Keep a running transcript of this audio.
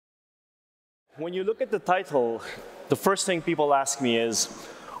when you look at the title, the first thing people ask me is,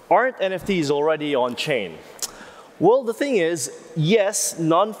 aren't NFTs already on-chain? Well, the thing is, yes,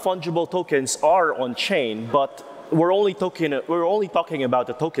 non-fungible tokens are on-chain, but we're only talking about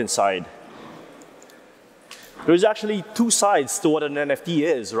the token side. There's actually two sides to what an NFT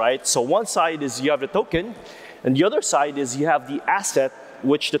is, right? So one side is you have the token, and the other side is you have the asset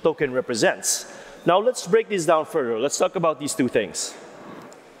which the token represents. Now let's break this down further. Let's talk about these two things.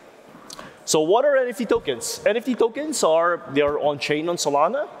 So what are NFT tokens? NFT tokens are on-chain on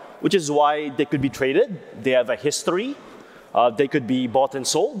Solana, which is why they could be traded. They have a history. They could be bought and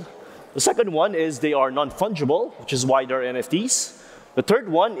sold. The second one is they are non-fungible, which is why they're NFTs. The third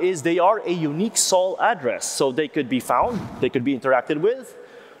one is they are a unique SOL address, so they could be found, they could be interacted with.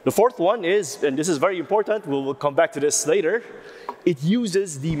 The fourth one is, and this is very important, we'll come back to this later, it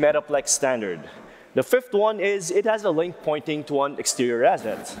uses the Metaplex standard. The fifth one is it has a link pointing to an exterior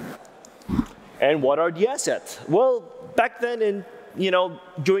asset. And what are the assets? Well, back then,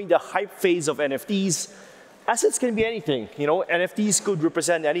 during the hype phase of NFTs, assets can be anything. NFTs could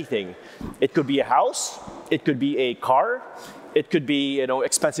represent anything. It could be a house, it could be a car, it could be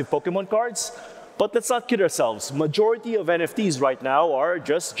expensive Pokemon cards. But let's not kid ourselves. Majority of NFTs right now are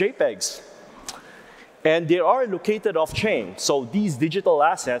just JPEGs. And they are located off-chain. So these digital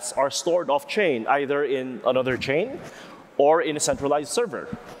assets are stored off-chain, either in another chain or in a centralized server.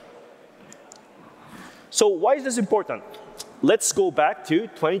 So why is this important? Let's go back to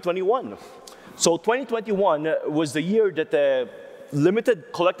 2021. So 2021 was the year that the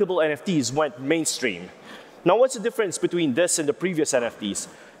limited collectible NFTs went mainstream. Now, what's the difference between this and the previous NFTs?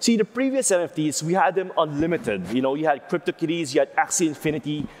 See, the previous NFTs, we had them unlimited. You had CryptoKitties, you had Axie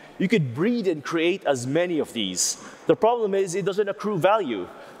Infinity. You could breed and create as many of these. The problem is it doesn't accrue value.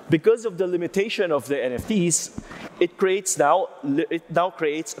 Because of the limitation of the NFTs, it now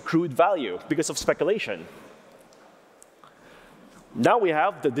creates accrued value because of speculation. Now we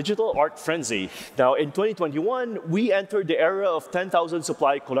have the digital art frenzy. Now, in 2021, we entered the era of 10,000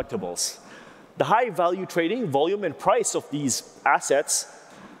 supply collectibles. The high value trading, volume, and price of these assets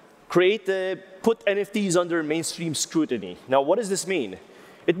put NFTs under mainstream scrutiny. Now, what does this mean?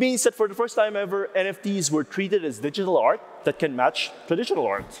 It means that for the first time ever, NFTs were treated as digital art that can match traditional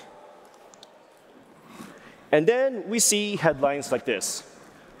art. And then we see headlines like this.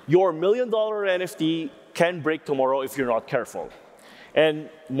 Your $1 million NFT can break tomorrow if you're not careful. And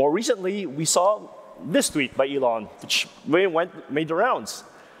more recently, we saw this tweet by Elon, which made the rounds.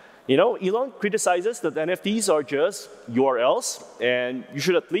 Elon criticizes that NFTs are just URLs, and you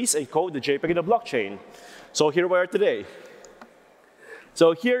should at least encode the JPEG in the blockchain. So here we are today.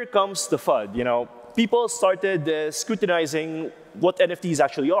 So here comes the FUD. People started scrutinizing what NFTs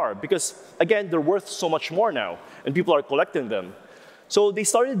actually are, because again, they're worth so much more now, and people are collecting them. So they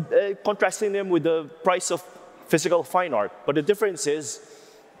started contrasting them with the price of physical fine art, but the difference is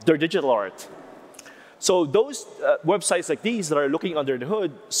they're digital art. So those websites like these that are looking under the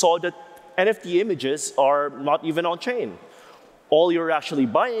hood saw that NFT images are not even on-chain. All you're actually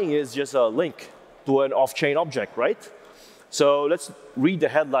buying is just a link to an off-chain object, right? So let's read the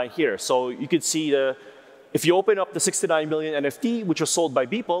headline here. So you could see if you open up the 69 million NFT, which was sold by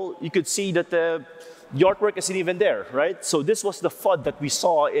Beeple, you could see that the artwork isn't even there, right? So this was the FUD that we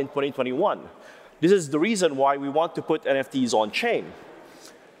saw in 2021. This is the reason why we want to put NFTs on-chain.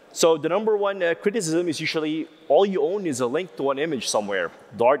 So the number one criticism is usually all you own is a link to an image somewhere.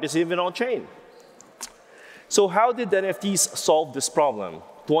 The art isn't even on-chain. So how did NFTs solve this problem?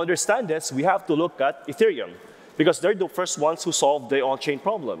 To understand this, we have to look at Ethereum, because they're the first ones who solved the on-chain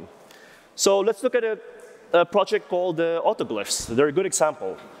problem. So let's look at a project called Autoglyphs. They're a good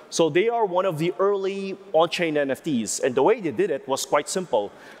example. So they are one of the early on-chain NFTs, and the way they did it was quite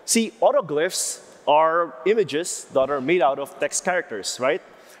simple. See, autoglyphs are images that are made out of text characters, right?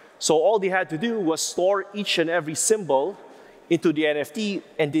 So all they had to do was store each and every symbol into the NFT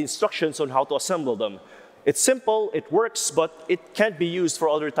and the instructions on how to assemble them. It's simple, it works, but it can't be used for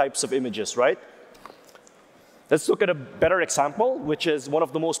other types of images, right? Let's look at a better example, which is one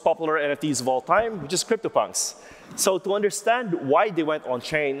of the most popular NFTs of all time, which is CryptoPunks. So to understand why they went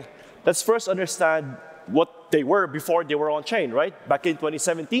on-chain, let's first understand what they were before they were on-chain, right? Back in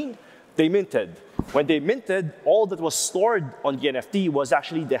 2017, they minted. When they minted, all that was stored on the NFT was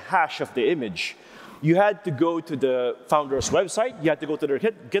actually the hash of the image. You had to go to the founder's website, you had to go to their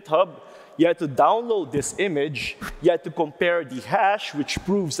GitHub, you had to download this image, you had to compare the hash, which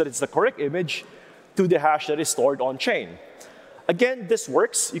proves that it's the correct image, to the hash that is stored on-chain. Again, this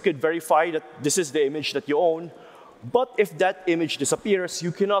works. You could verify that this is the image that you own, but if that image disappears,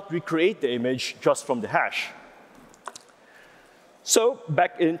 you cannot recreate the image just from the hash. So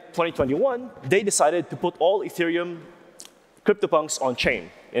back in 2021, they decided to put all Ethereum CryptoPunks on chain.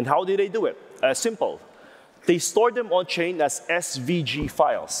 And how did they do it? Simple. They stored them on chain as SVG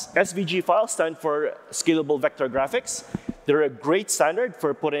files. SVG files stand for Scalable Vector Graphics. They're a great standard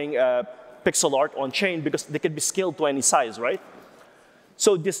for putting pixel art on chain because they can be scaled to any size, right?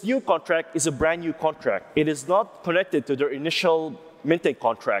 So this new contract is a brand new contract. It is not connected to their initial minting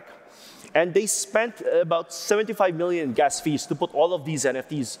contract. And they spent about 75 million gas fees to put all of these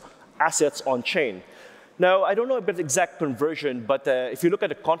NFTs assets on chain. Now, I don't know about the exact conversion, but if you look at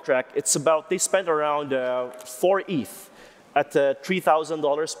the contract, it's about, they spent around 4 ETH at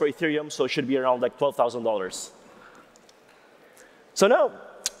 $3,000 per Ethereum, so it should be around like $12,000. So now,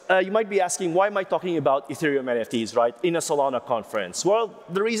 you might be asking, why am I talking about Ethereum NFTs, right, in a Solana conference? Well,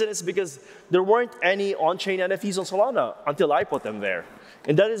 the reason is because there weren't any on-chain NFTs on Solana until I put them there.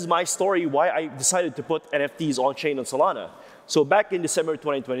 And that is my story why I decided to put NFTs on-chain on Solana. So back in December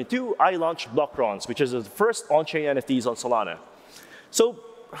 2022, I launched Blockrons, which is the first on-chain NFTs on Solana. So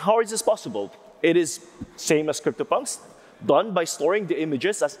how is this possible? It is same as CryptoPunks, done by storing the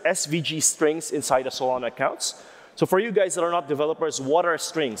images as SVG strings inside the Solana accounts. So for you guys that are not developers, what are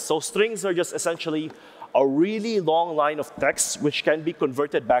strings? So strings are just essentially a really long line of text which can be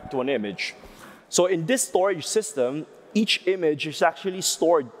converted back to an image. So in this storage system, each image is actually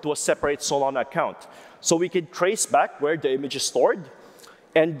stored to a separate Solana account. So we can trace back where the image is stored,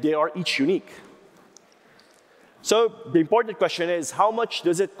 and they are each unique. So the important question is, how much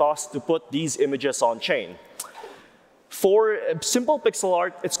does it cost to put these images on chain? For simple pixel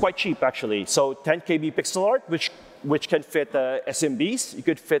art, it's quite cheap, actually. So 10 KB pixel art, which can fit SMBs. You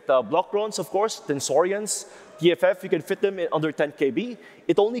could fit Blockrons, of course, Tensorians, TFF, you can fit them in under 10 KB.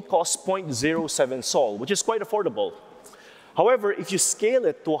 It only costs 0.07 Sol, which is quite affordable. However, if you scale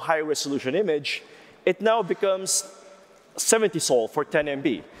it to a high-resolution image, it now becomes 70 Sol for 10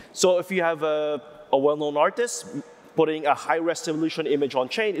 MB. So if you have a well-known artist putting a high-resolution image on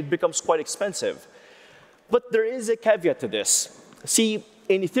chain, it becomes quite expensive. But there is a caveat to this. See,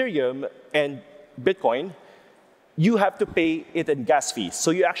 in Ethereum and Bitcoin, you have to pay it in gas fees.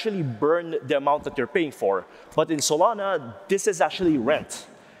 So you actually burn the amount that you're paying for. But in Solana, this is actually rent.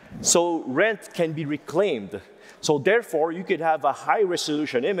 So rent can be reclaimed. So therefore, you could have a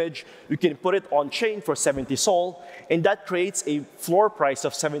high-resolution image, you can put it on chain for 70 Sol, and that creates a floor price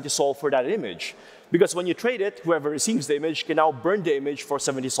of 70 Sol for that image. Because when you trade it, whoever receives the image can now burn the image for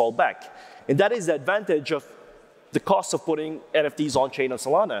 70 Sol back. And that is the advantage of the cost of putting NFTs on chain on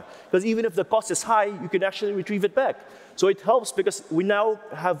Solana. Because even if the cost is high, you can actually retrieve it back. So it helps because we now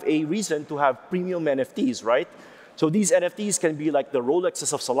have a reason to have premium NFTs, right? So these NFTs can be like the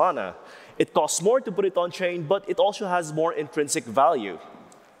Rolexes of Solana. It costs more to put it on chain, but it also has more intrinsic value.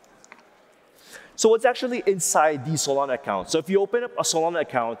 So what's actually inside these Solana accounts? So if you open up a Solana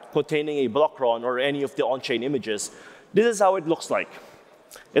account containing a Blockron or any of the on-chain images, this is how it looks like.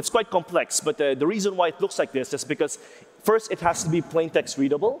 It's quite complex, but the reason why it looks like this is because first it has to be plain text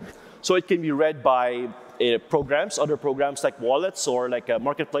readable, so it can be read by programs, other programs like wallets or like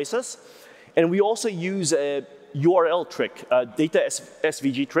marketplaces. And we also use a URL trick, data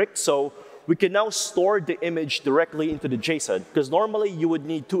SVG trick, so we can now store the image directly into the JSON, because normally you would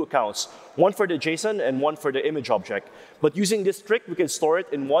need 2 accounts, one for the JSON and one for the image object. But using this trick, we can store it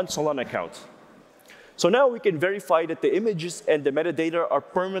in one Solana account. So now we can verify that the images and the metadata are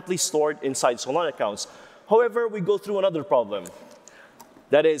permanently stored inside Solana accounts. However, we go through another problem.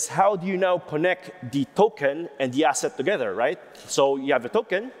 That is, how do you now connect the token and the asset together, right? So you have the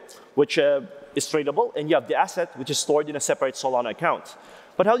token, which is tradable, and you have the asset, which is stored in a separate Solana account.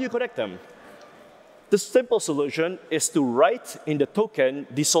 But how do you connect them? The simple solution is to write in the token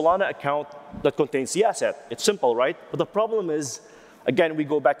the Solana account that contains the asset. It's simple, right? But the problem is, again, we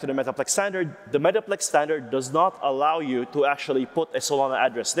go back to the Metaplex standard. The Metaplex standard does not allow you to actually put a Solana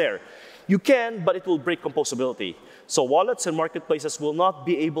address there. You can, but it will break composability. So wallets and marketplaces will not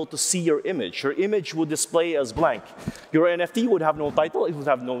be able to see your image. Your image would display as blank. Your NFT would have no title, it would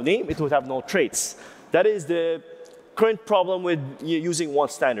have no name, it would have no traits. That is the current problem with using one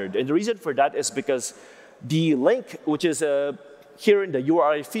standard. And the reason for that is because the link, which is here in the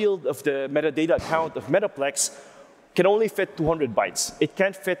URI field of the metadata account of Metaplex, can only fit 200 bytes. It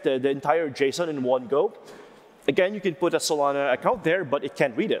can't fit the entire JSON in one go. Again, you can put a Solana account there, but it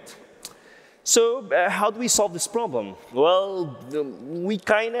can't read it. So how do we solve this problem? Well, we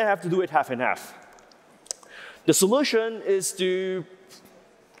kind of have to do it half and half. The solution is to,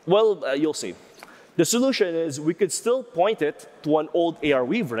 well, you'll see. The solution is we could still point it to an old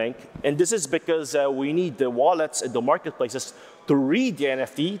ARweave link, and this is because we need the wallets and the marketplaces to read the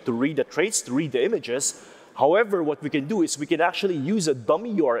NFT, to read the traits, to read the images. However, what we can do is we can actually use a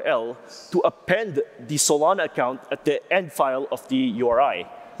dummy URL to append the Solana account at the end file of the URI.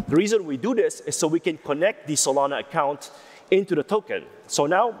 The reason we do this is so we can connect the Solana account into the token. So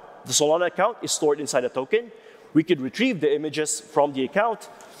now the Solana account is stored inside a token. We could retrieve the images from the account.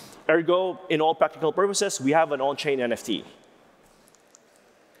 Ergo, in all practical purposes, we have an on-chain NFT.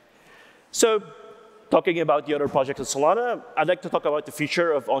 So, talking about the other projects in Solana, I'd like to talk about the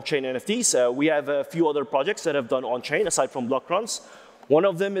future of on-chain NFTs. We have a few other projects that have done on-chain aside from block runs. One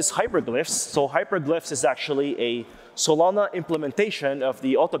of them is Hyperglyphs. So Hyperglyphs is actually a Solana implementation of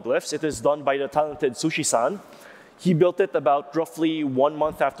the Autoglyphs. It is done by the talented Sushi-san. He built it about roughly 1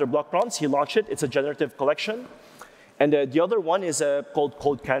 month after block runs. He launched it. It's a generative collection. And the other one is called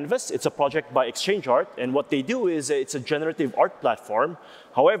Code Canvas. It's a project by Exchange Art. And what they do is it's a generative art platform.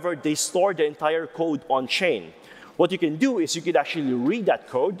 However, they store the entire code on chain. What you can do is you could actually read that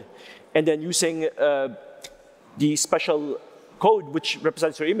code, and then using the special code which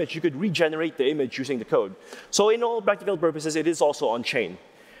represents your image, you could regenerate the image using the code. So in all practical purposes, it is also on chain.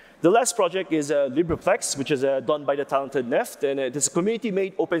 The last project is LibrePlex, which is done by the talented Neft, and it is a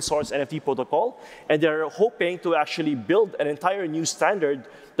community-made open source NFT protocol, and they're hoping to actually build an entire new standard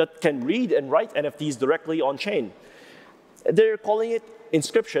that can read and write NFTs directly on chain. They're calling it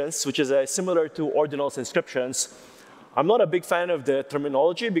inscriptions, which is similar to ordinals inscriptions. I'm not a big fan of the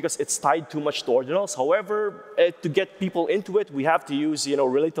terminology because it's tied too much to ordinals. However, to get people into it, we have to use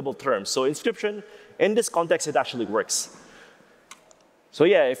relatable terms. So inscription, in this context, it actually works. So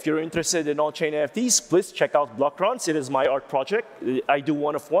yeah, if you're interested in on-chain NFTs, please check out Blockruns. It is my art project. I do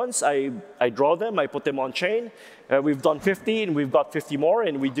one-of-ones. I draw them. I put them on chain. We've done 50, and we've got 50 more,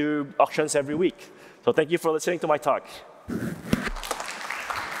 and we do auctions every week. So thank you for listening to my talk.